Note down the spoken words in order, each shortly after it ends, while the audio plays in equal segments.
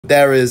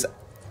there is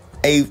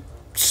a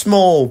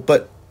small,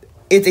 but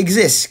it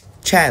exists,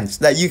 chance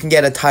that you can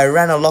get a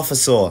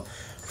Tyrannolophosaur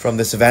from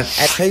this event.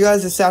 And hey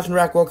guys, it's South and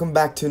Rack. Welcome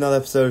back to another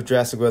episode of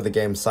Jurassic World, the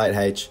game Site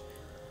H.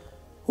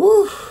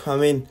 Woo! I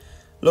mean,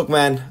 look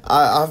man,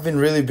 I've been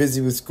really busy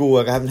with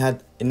schoolwork. I haven't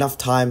had enough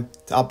time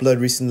to upload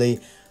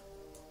recently.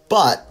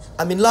 But,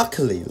 I mean,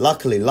 luckily,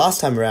 last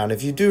time around,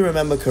 if you do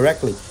remember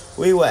correctly,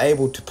 we were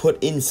able to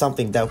put in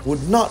something that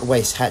would not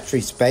waste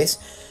hatchery space.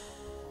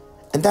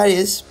 And that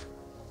is,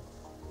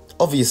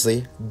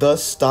 obviously, the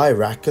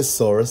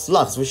Styracosaurus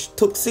Lux, which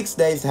took 6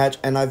 days to hatch,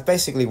 and I've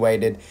basically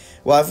waited,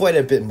 well, I've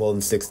waited a bit more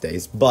than 6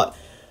 days, but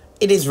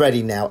it is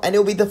ready now, and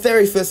it'll be the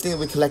very first thing that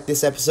we collect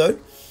this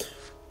episode.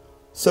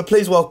 So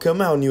please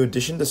welcome our new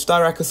addition, the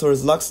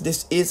Styracosaurus Lux.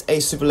 This is a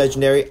super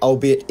legendary,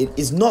 albeit it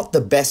is not the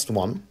best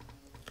one.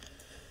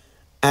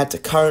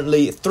 At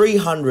currently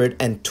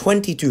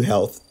 322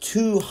 health,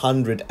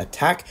 200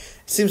 attack.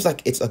 Seems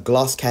like it's a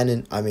glass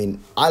cannon. I mean,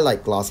 I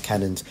like glass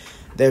cannons.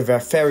 They're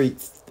fairly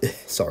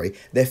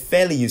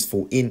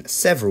useful in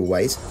several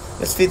ways.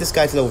 Let's feed this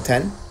guy to level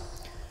 10.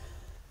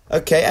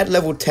 Okay, at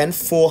level 10,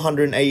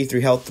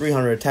 483 health,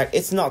 300 attack.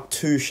 It's not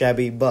too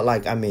shabby, but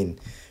like, I mean,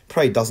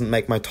 probably doesn't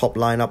make my top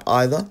lineup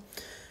either.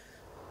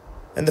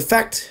 And the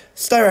fact,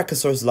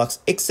 Styracosaurus Lux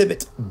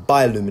exhibits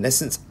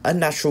bioluminescence, a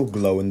natural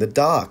glow in the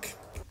dark.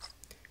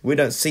 We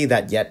don't see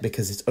that yet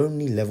because it's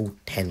only level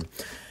 10.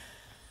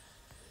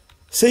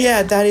 So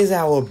yeah, that is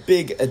our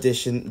big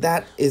addition.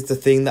 That is the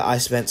thing that I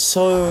spent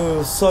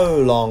so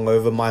long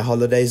over my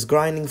holidays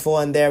grinding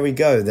for, and there we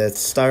go. The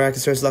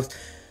Styracosaurus Lux.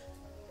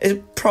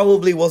 It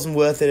probably wasn't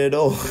worth it at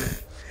all,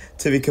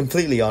 to be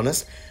completely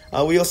honest.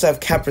 We also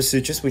have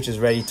Caprasuchus, which is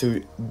ready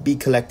to be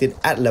collected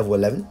at level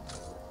 11,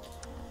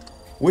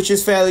 which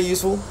is fairly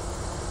useful.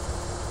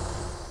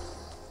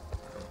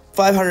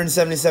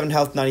 577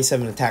 health,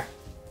 97 attack.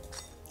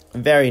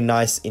 Very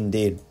nice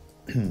indeed.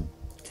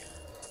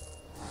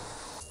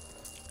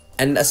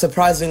 And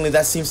surprisingly,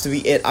 that seems to be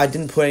it. I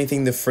didn't put anything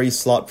in the free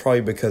slot, probably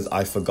because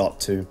I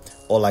forgot to,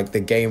 or like the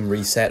game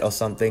reset or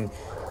something,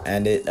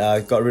 and it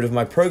got rid of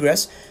my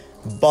progress.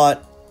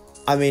 But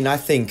I mean, I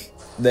think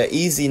the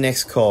easy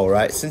next call,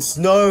 right? Since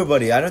I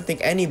don't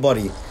think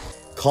anybody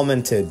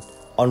commented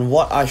on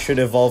what I should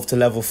evolve to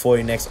level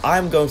 40 next,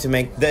 I'm going to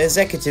make the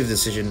executive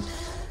decision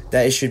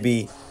that it should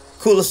be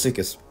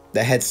Coolosuchus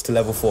that heads to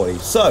level 40.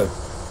 So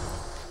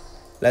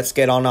let's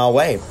get on our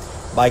way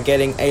by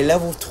getting a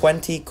level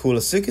 20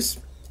 Coolosuchus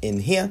in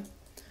here.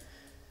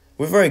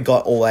 We've already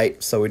got all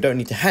 8, so we don't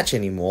need to hatch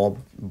anymore.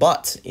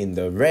 But in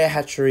the rare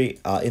hatchery,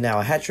 in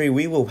our hatchery,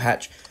 we will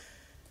hatch.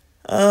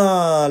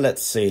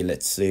 Let's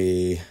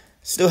see.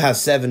 Still have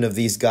 7 of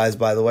these guys,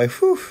 by the way.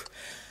 Whew.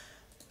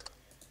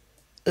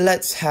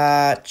 Let's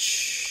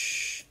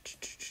hatch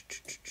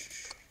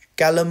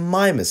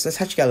Gallimimus. Let's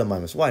hatch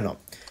Gallimimus. Why not?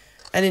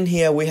 And in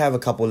here, we have a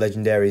couple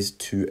legendaries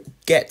to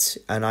get,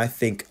 and I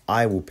think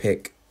I will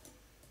pick...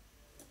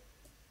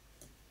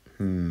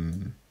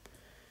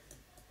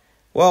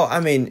 Well, I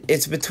mean,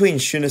 it's between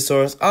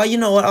Shunnosaurus. Oh, you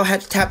know what? I'll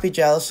hatch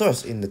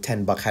Tapejalosaurus in the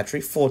 10-buck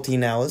hatchery,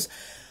 14 hours.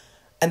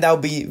 And that'll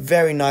be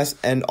very nice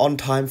and on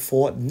time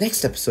for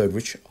next episode,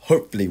 which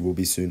hopefully will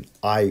be soon.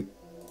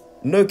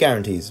 No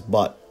guarantees,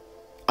 but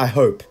I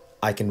hope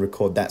I can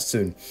record that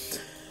soon.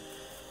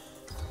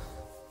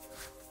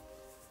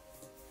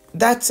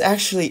 That's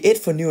actually it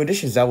for new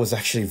additions. That was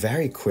actually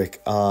very quick.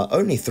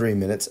 Only 3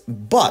 minutes.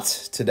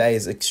 But today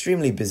is an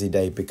extremely busy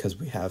day because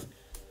we have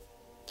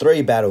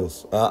 3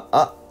 battles.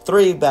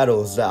 3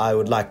 battles that I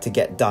would like to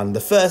get done. The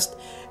first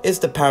is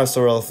the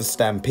Parasaurolophus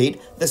Stampede.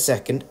 The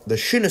second, the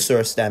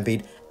Shunnosaurus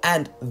Stampede.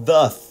 And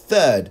the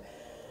third,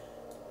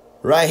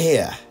 right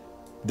here,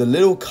 the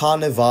little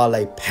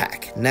Carnivale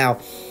pack. Now,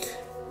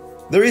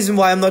 the reason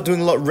why I'm not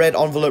doing a lot red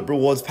envelope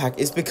rewards pack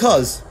is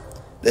because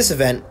this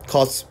event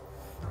costs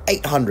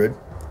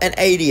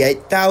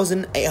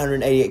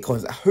 888,888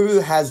 coins. Who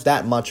has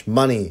that much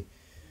money?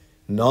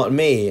 Not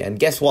me. And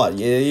guess what?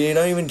 You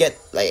don't even get,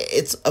 like,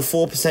 it's a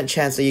 4%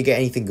 chance that you get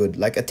anything good.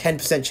 Like a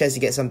 10% chance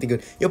you get something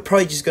good. You're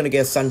probably just going to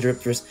get a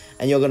Sundripterus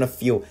and you're going to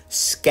feel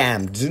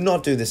scammed. Do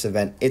not do this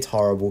event. It's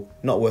horrible.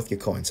 Not worth your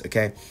coins,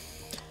 okay?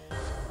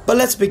 But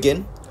let's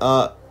begin.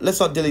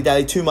 Let's not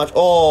dilly-dally too much.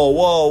 Oh,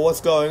 whoa,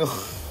 what's going on?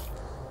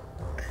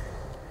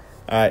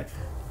 Alright.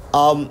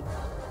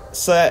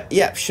 So,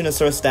 yeah,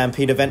 Shunnosaurus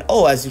Stampede event.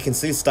 Oh, as you can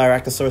see,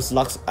 Styracosaurus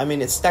Lux. I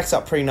mean, it stacks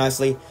up pretty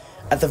nicely.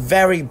 At the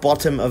very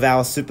bottom of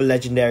our super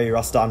legendary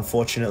roster,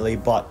 unfortunately.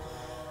 But,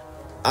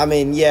 I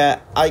mean,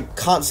 yeah, I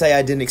can't say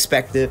I didn't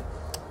expect it.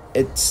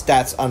 Its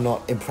stats are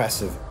not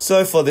impressive.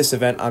 So, for this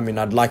event, I mean,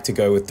 I'd like to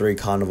go with 3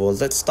 carnivores.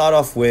 Let's start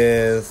off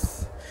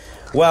with...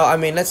 Well, I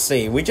mean, let's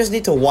see. We just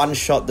need to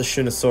one-shot the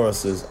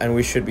Shunnosauruses, and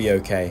we should be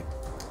okay.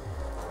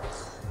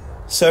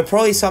 So,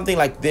 probably something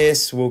like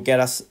this will get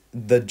us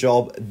the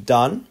job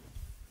done.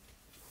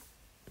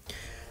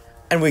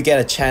 And we get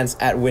a chance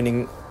at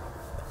winning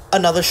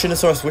another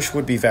Shunnosaurus, which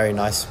would be very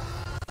nice.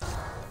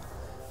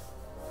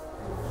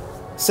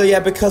 So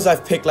yeah, because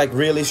I've picked like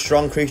really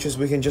strong creatures,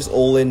 we can just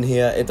all in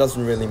here. It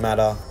doesn't really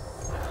matter.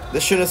 The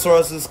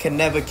Shinosauruses can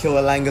never kill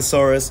a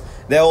Langosaurus.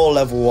 They're all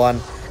level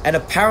 1. And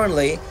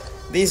apparently,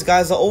 these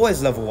guys are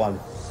always level 1.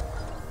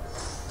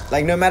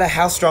 Like, no matter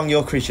how strong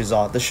your creatures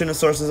are, the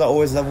Shinosauruses are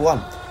always level 1.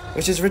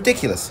 Which is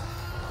ridiculous.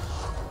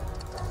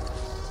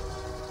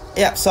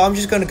 Yeah, so I'm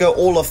just going to go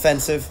all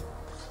offensive.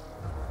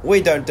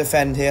 We don't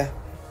defend here.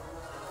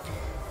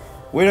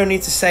 We don't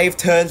need to save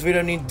turns. We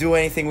don't need to do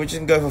anything. We're just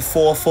going to go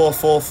for 4,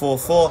 4, 4, 4,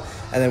 4.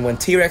 And then when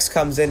T-Rex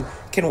comes in,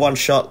 can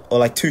one-shot or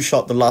like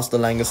two-shot the last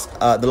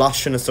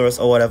Shinosaurus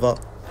or whatever.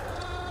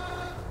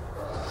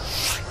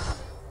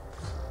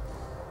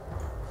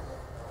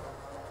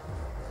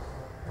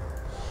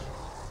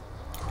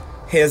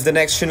 Here's the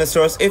next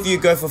Shinosaurus. If you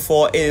go for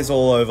 4, it is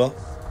all over.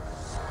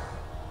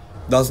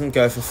 Doesn't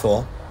go for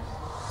 4.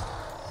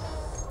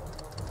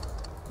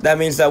 That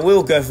means that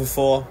we'll go for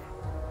 4.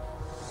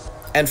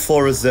 And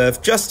 4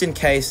 reserve, just in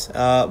case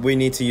we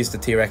need to use the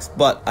T-Rex.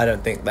 But I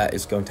don't think that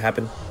is going to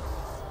happen.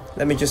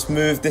 Let me just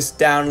move this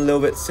down a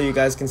little bit so you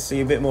guys can see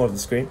a bit more of the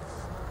screen.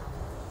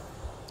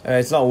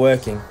 It's not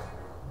working.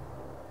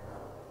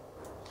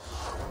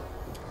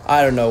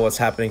 I don't know what's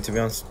happening, to be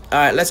honest.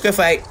 Alright, let's go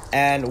for 8.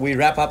 And we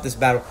wrap up this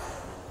battle.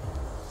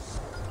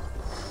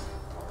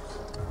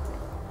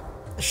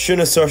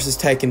 Shinosaurus is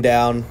taken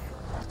down.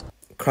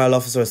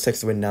 Cryolophosaurus takes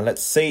the win. Now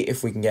let's see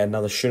if we can get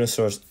another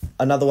Shinosaurus.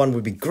 Another one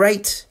would be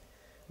great.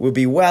 We'll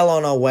be well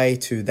on our way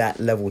to that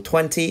level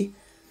 20.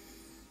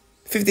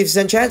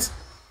 50% chance.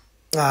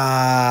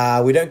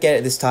 We don't get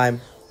it this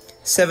time.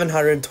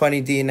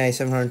 720 DNA,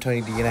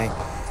 720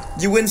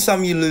 DNA. You win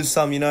some, you lose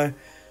some, you know.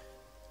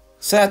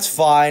 So that's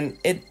fine.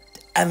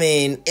 I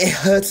mean, it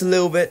hurts a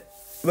little bit,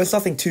 but it's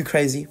nothing too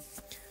crazy.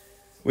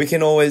 We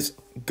can always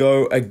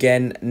go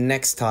again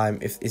next time.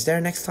 Is there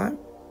a next time?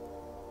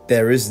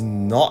 There is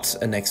not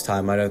a next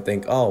time, I don't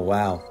think. Oh,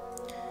 wow.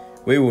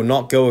 We will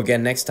not go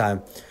again next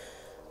time.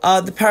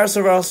 The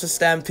Parasaurolophus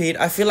Stampede.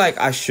 I feel like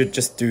I should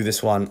just do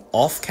this one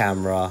off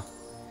camera.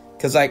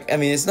 Because, like, I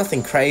mean, it's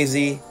nothing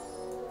crazy,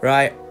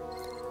 right?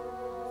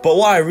 But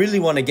what I really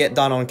want to get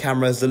done on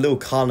camera is the little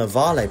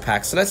Carnivale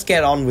pack. So let's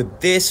get on with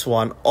this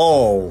one.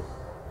 Oh.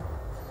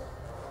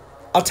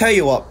 I'll tell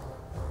you what.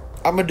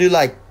 I'm going to do,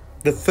 like,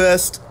 the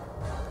first...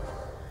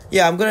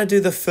 Yeah, I'm going to do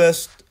the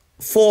first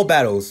 4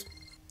 battles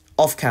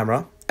off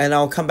camera. And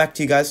I'll come back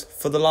to you guys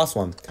for the last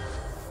one.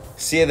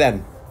 See you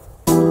then.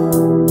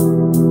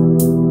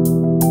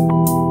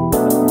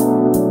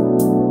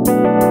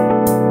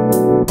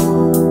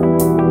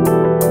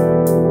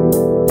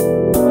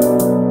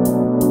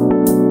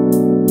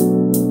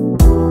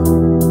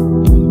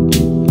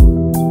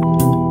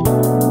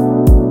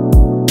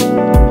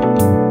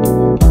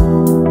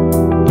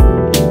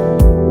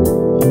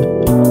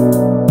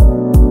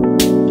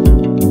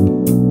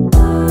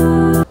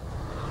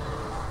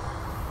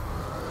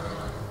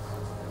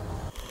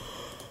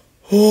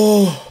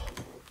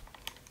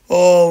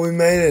 Oh, we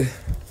made it.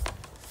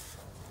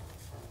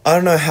 I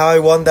don't know how I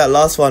won that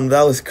last one.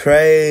 That was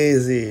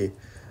crazy.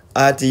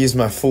 I had to use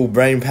my full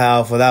brain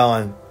power for that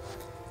one.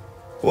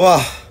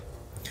 Whoa.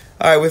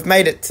 Alright, we've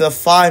made it to the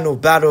final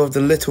battle of the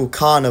little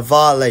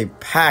Carnivale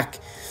pack.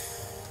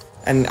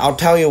 And I'll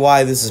tell you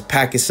why this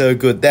pack is so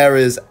good. There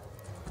is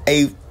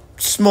a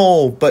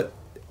small, but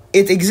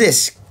it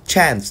exists,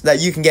 chance that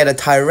you can get a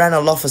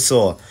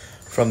Tyrannolophosaur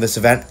from this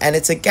event, and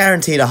it's a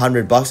guaranteed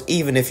 $100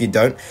 even if you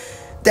don't.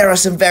 There are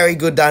some very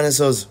good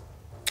dinosaurs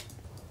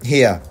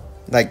here,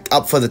 like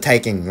up for the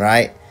taking,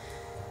 right?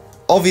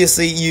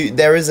 Obviously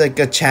there is a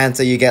good chance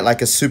that you get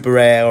like a super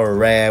rare or a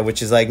rare,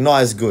 which is like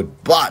not as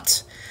good,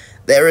 but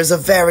there is a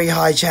very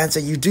high chance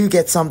that you do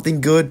get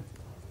something good.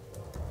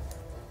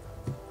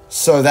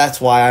 So that's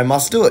why I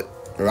must do it,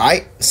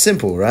 right?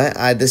 Simple,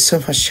 right? There's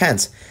so much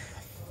chance.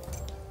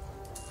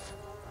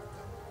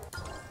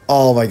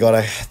 Oh my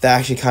god, that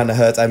actually kind of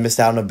hurts. I missed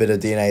out on a bit of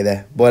DNA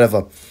there.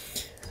 Whatever.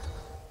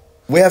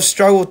 We have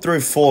struggled through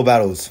 4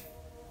 battles.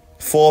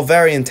 4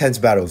 very intense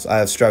battles I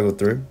have struggled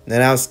through. And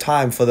now it's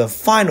time for the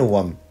final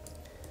one.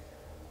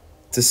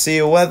 To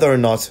see whether or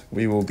not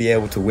we will be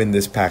able to win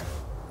this pack.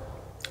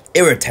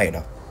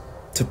 Irritator,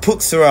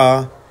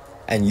 Tupuxera,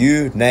 and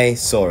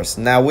Unasaurus.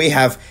 Now we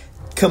have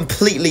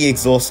completely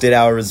exhausted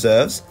our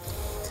reserves.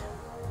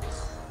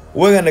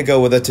 We're going to go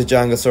with a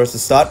Tujangasaurus to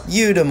start.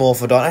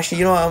 Eudimorphodon. Actually,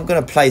 you know what? I'm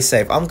going to play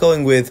safe. I'm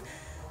going with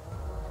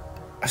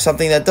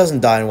something that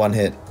doesn't die in one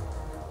hit.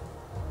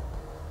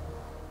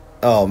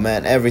 Oh,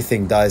 man.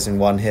 Everything dies in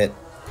one hit.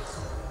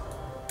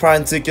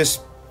 Prionticus,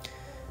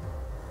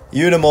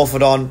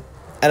 Eudimorphodon,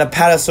 and a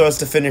Apatosaurus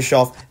to finish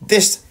off.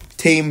 This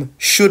team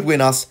should win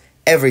us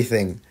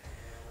everything.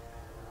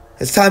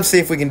 It's time to see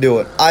if we can do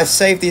it. I've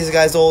saved these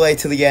guys all the way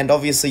to the end.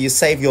 Obviously, you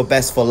save your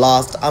best for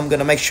last. I'm going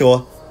to make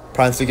sure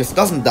Prionticus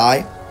doesn't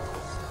die.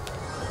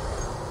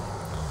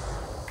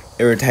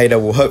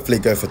 Irritator will hopefully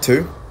go for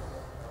 2.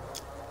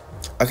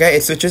 Okay,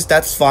 it switches.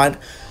 That's fine.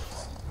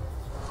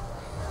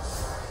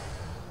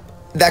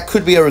 That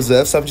could be a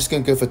reserve, so I'm just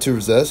going to go for 2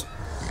 reserves.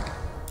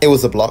 It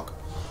was a block.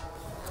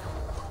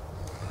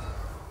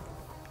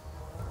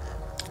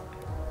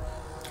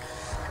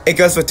 It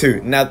goes for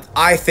 2. Now,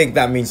 I think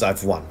that means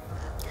I've won.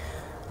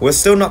 We're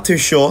still not too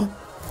sure,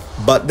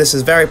 but this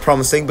is very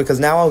promising because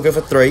now I'll go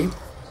for 3.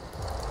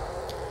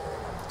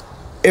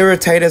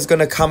 Irritator is going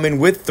to come in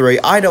with 3.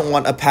 I don't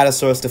want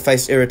Apatosaurus to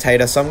face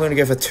Irritator, so I'm going to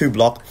go for 2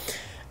 block.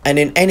 And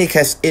in any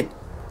case,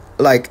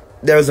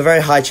 there is a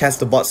very high chance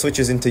the bot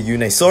switches into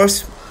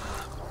Unisaurus.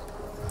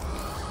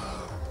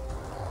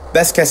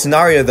 Best case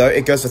scenario though,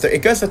 it goes for 3.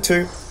 It goes for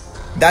 2.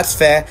 That's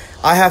fair.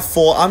 I have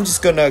 4. I'm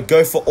just going to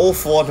go for all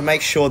 4 to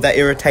make sure that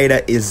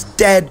Irritator is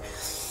dead.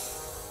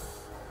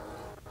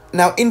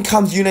 Now in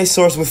comes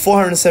Unisaurus with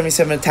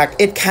 477 attack.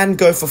 It can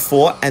go for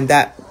 4 and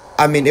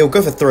it'll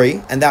go for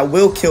 3 and that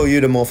will kill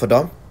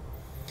Eudomorphodon.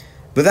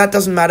 But that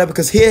doesn't matter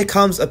because here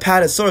comes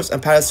Apatosaurus.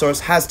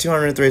 Apatosaurus has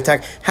 203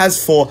 attack,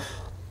 has 4.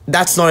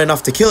 That's not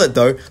enough to kill it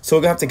though, so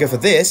we're going to have to go for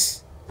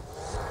this.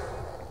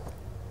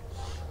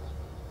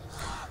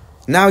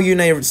 Now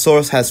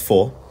Unisaurus has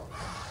 4.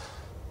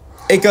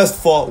 It goes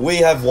for 4. We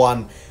have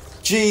won.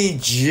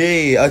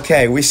 GG.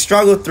 Okay, we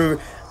struggled through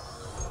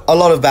a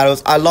lot of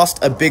battles. I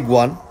lost a big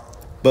one,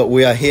 but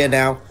we are here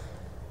now.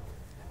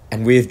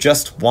 And we've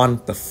just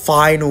won the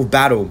final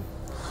battle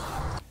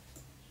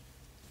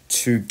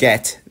to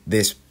get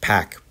this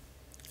pack.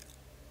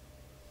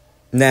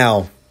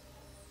 Now,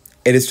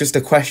 it is just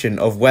a question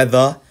of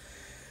whether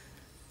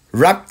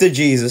Raptor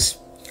Jesus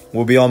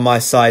will be on my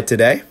side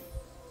today.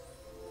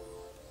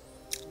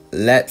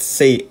 Let's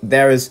see.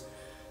 There is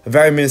a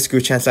very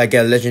minuscule chance I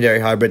get a legendary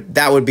hybrid.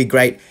 That would be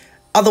great.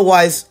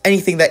 Otherwise,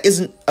 anything that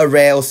isn't a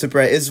rare or super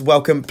rare is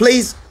welcome.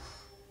 Please.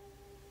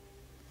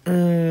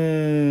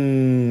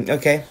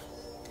 Okay.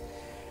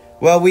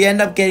 Well, we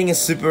end up getting a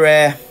super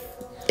rare.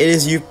 It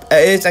is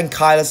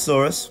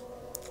Ankylosaurus.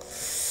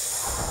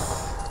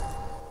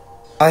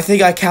 I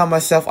think I count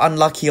myself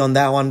unlucky on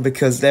that one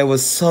because there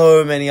was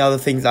so many other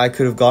things I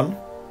could have gone.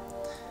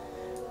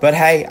 But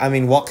hey, I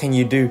mean, what can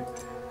you do?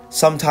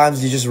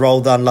 Sometimes you just roll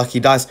the unlucky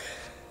dice.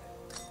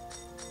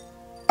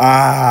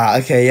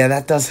 Okay, yeah,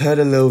 that does hurt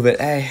a little bit.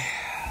 Hey,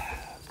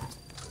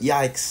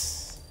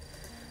 yikes.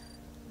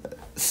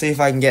 See if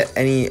I can get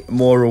any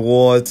more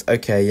rewards.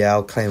 Okay, yeah,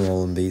 I'll claim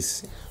all of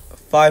these.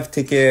 5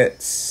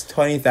 tickets,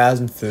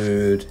 20,000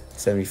 food,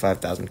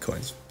 75,000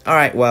 coins.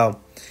 Alright, well,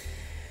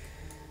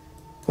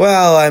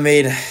 I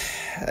mean,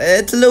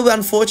 it's a little bit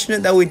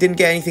unfortunate that we didn't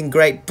get anything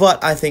great,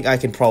 but I think I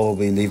can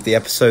probably leave the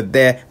episode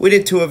there. We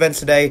did 2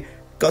 events today,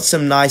 got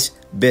some nice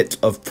bit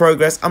of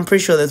progress. I'm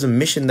pretty sure there's a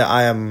mission that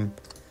I am...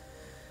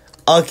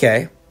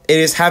 Okay, it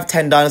is have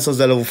 10 dinosaurs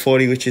at level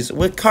 40, which is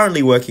we're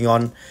currently working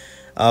on.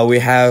 We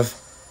have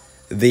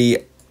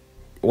the...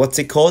 What's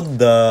it called?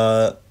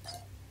 The...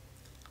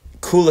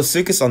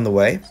 Coolasuchus on the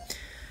way.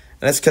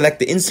 Let's collect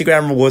the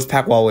Instagram rewards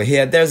pack while we're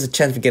here. There's a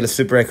chance we get a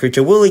super rare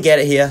creature. Will we get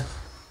it here?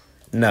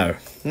 No.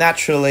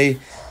 Naturally,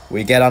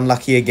 we get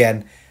unlucky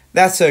again.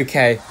 That's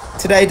okay.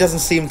 Today doesn't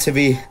seem to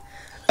be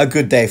a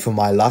good day for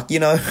my luck, you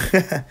know.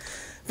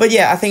 But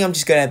yeah, I think I'm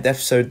just going to end the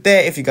episode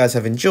there. If you guys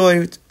have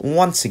enjoyed,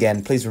 once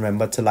again, please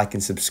remember to like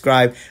and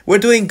subscribe. We're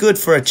doing good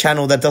for a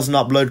channel that doesn't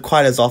upload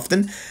quite as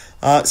often.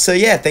 So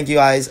yeah, thank you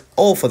guys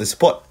all for the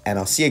support, and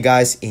I'll see you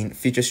guys in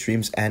future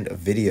streams and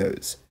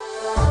videos.